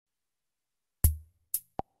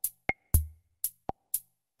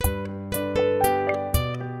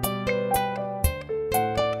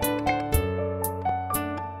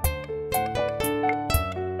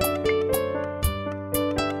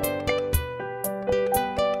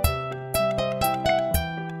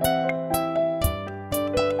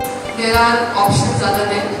there are options other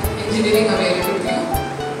than engineering available to you.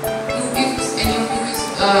 If any of you is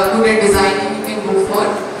good at designing, you can go for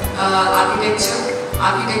architecture.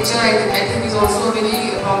 Architecture, I think, is also a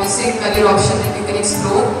very promising career option that you can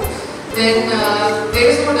explore. Then there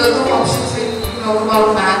is no dearth of options when you talk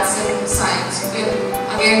about maths and science. You can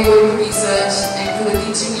again go into research and to the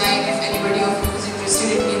teaching line if anybody of you is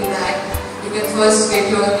interested in that. You can first get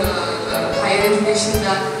your higher education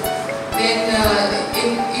done. Then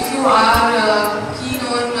if you are keen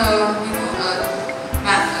on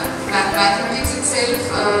mathematics itself,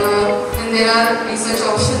 then there are research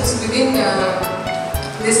options within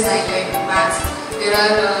this line like maths. There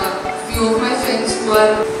are few of my friends who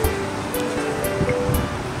are.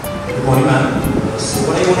 Good morning, ma'am. So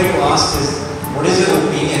what I wanted to ask is, what is your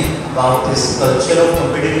opinion about this culture of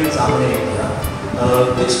competitive exam in India,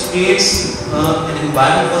 which creates an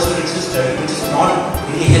environment for students to study which is not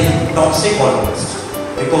really healthy, toxic almost,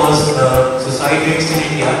 because suicide rates in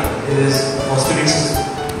India is for students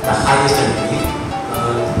the highest I believe,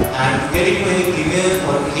 and to get into any premier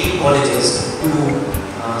or elite colleges to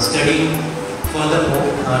study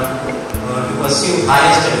furthermore, to pursue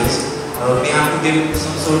higher studies, we have to give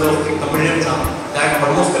some sort of competitive exam that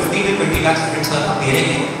almost 15 to 20 lakh students are appearing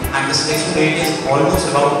in, and the selection rate is almost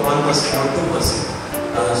about 1% or 2%.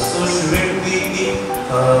 So shouldn't we be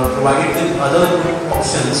provided with other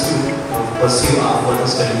options to pursue our further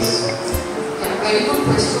studies? Yeah, very good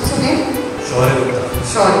question, Sunil. Sure.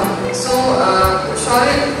 So,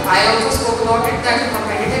 I also spoke about it that the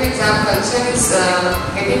competitive exam culture is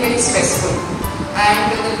getting very stressful,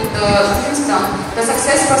 and the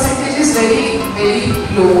success percentage is very, very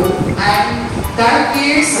low, and that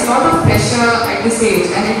creates a lot of pressure at this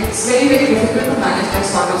age, and it's very, very difficult to manage that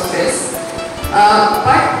sort of stress.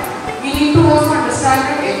 But we need to also understand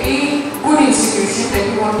that every